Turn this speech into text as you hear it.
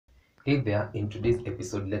Hey there, in today's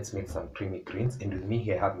episode, let's make some creamy greens. And with me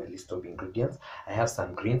here, I have my list of ingredients. I have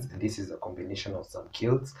some greens, and this is a combination of some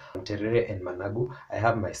kales, terere, and managu. I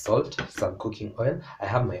have my salt, some cooking oil. I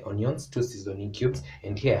have my onions, 2 seasoning cubes,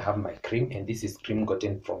 and here I have my cream. And this is cream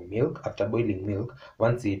gotten from milk. After boiling milk,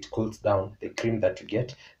 once it cools down, the cream that you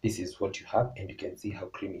get, this is what you have, and you can see how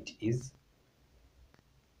creamy it is.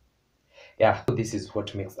 Yeah, so this is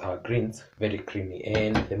what makes our greens very creamy,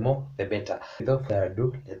 and the more the better. Without further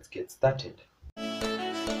ado, let's get started.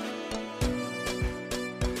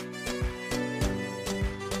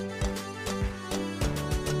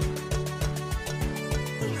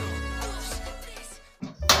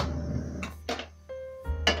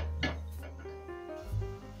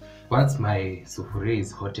 Once my sufuria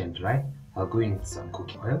is hot and dry, I'll go in with some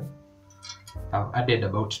cooking oil. I've added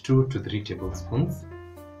about 2 to 3 tablespoons.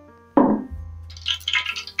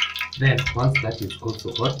 Then, once that is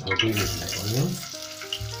also hot, I'll go in with my onions.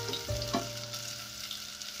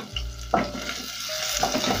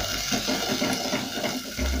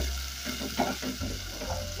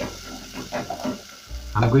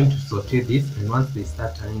 I'm going to saute this, and once they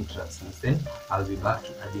start turning translucent, I'll be back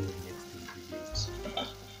to adding the next ingredient.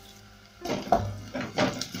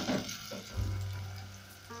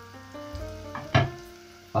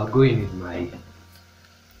 I'll go in with my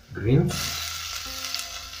greens.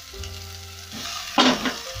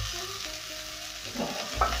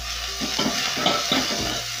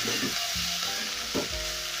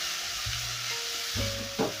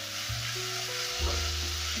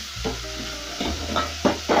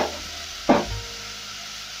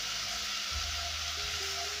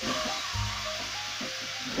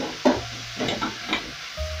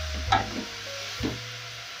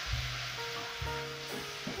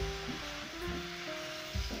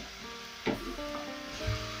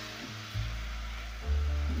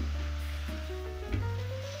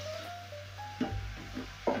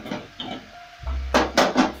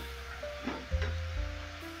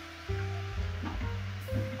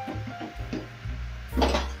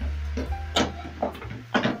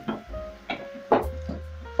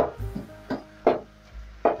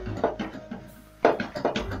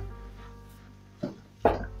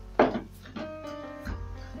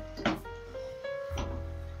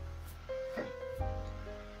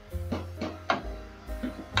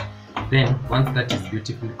 Then, once that is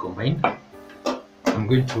beautifully combined, I'm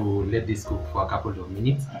going to let this cook for a couple of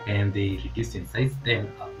minutes and they reduce in size.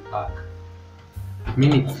 Then I'll be back.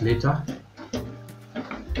 Minutes later,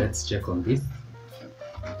 let's check on this.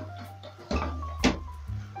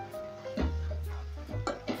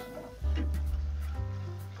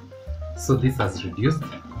 So this has reduced.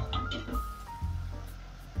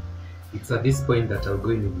 It's at this point that I'll go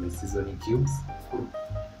in with my seasoning cubes.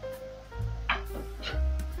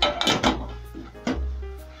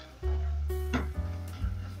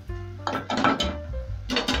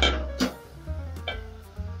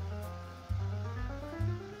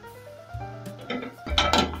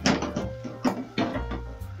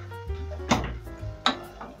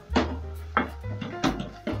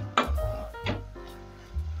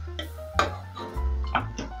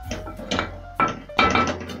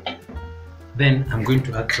 Then I'm going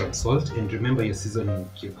to add some salt, and remember your seasoning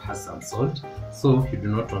cube has some salt, so you do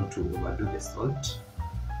not want to overdo the salt.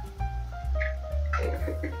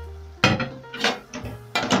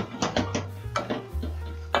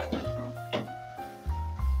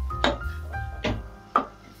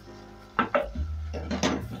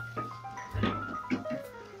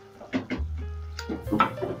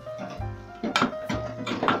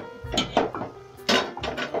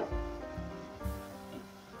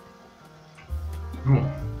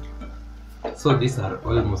 So these are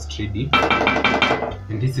almost ready,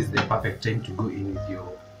 and this is the perfect time to go in with your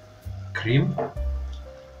cream.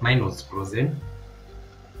 Mine was frozen.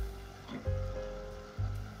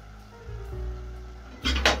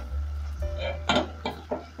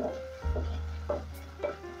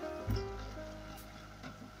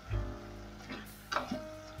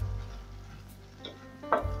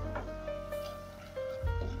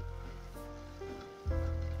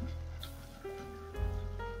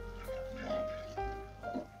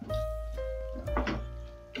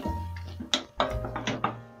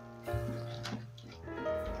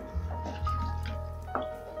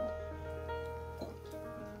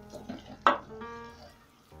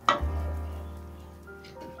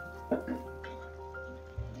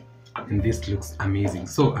 And this looks amazing.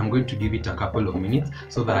 So I'm going to give it a couple of minutes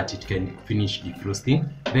so that it can finish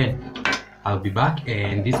defrosting. Then I'll be back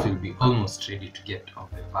and this will be almost ready to get off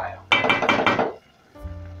the fire.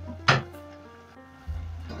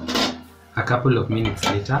 A couple of minutes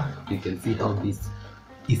later, you can see how this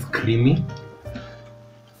is creamy.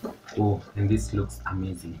 Oh, and this looks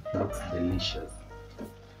amazing. It looks delicious.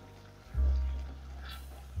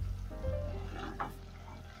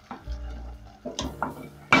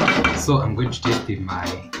 So I'm going to taste if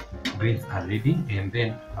my greens are ready, and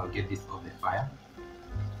then I'll get this off the fire.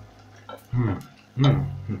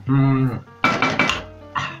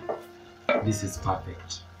 This is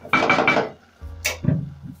perfect.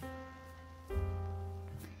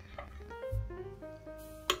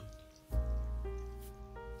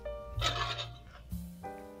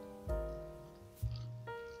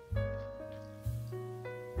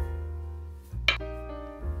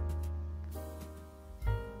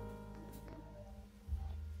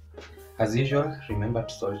 As usual, remember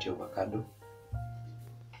to salt your avocado.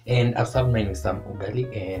 And I've served mine with some ugali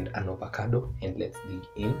and an avocado, and let's dig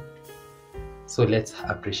in. So let's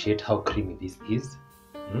appreciate how creamy this is.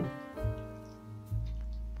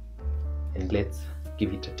 And let's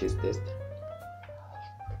give it a taste test.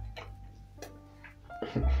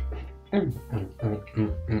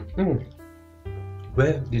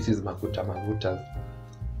 Well, this is mafuta mafutas.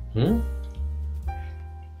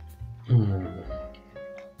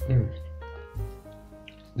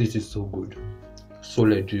 This is so good, so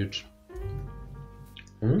legit.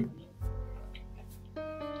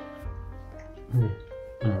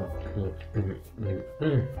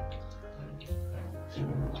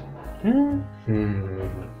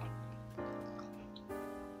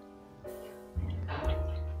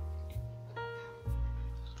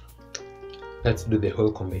 Let's do the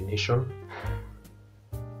whole combination.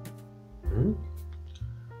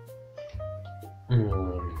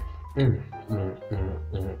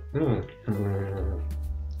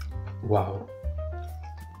 Wow,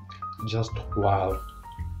 just wow.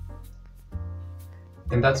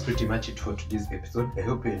 And that's pretty much it for today's episode. I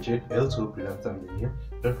hope you enjoyed. I also hope you learned something new.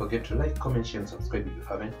 Don't forget to like, comment, share, and subscribe if you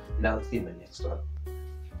haven't, and I'll see you in the next one.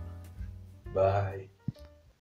 Bye.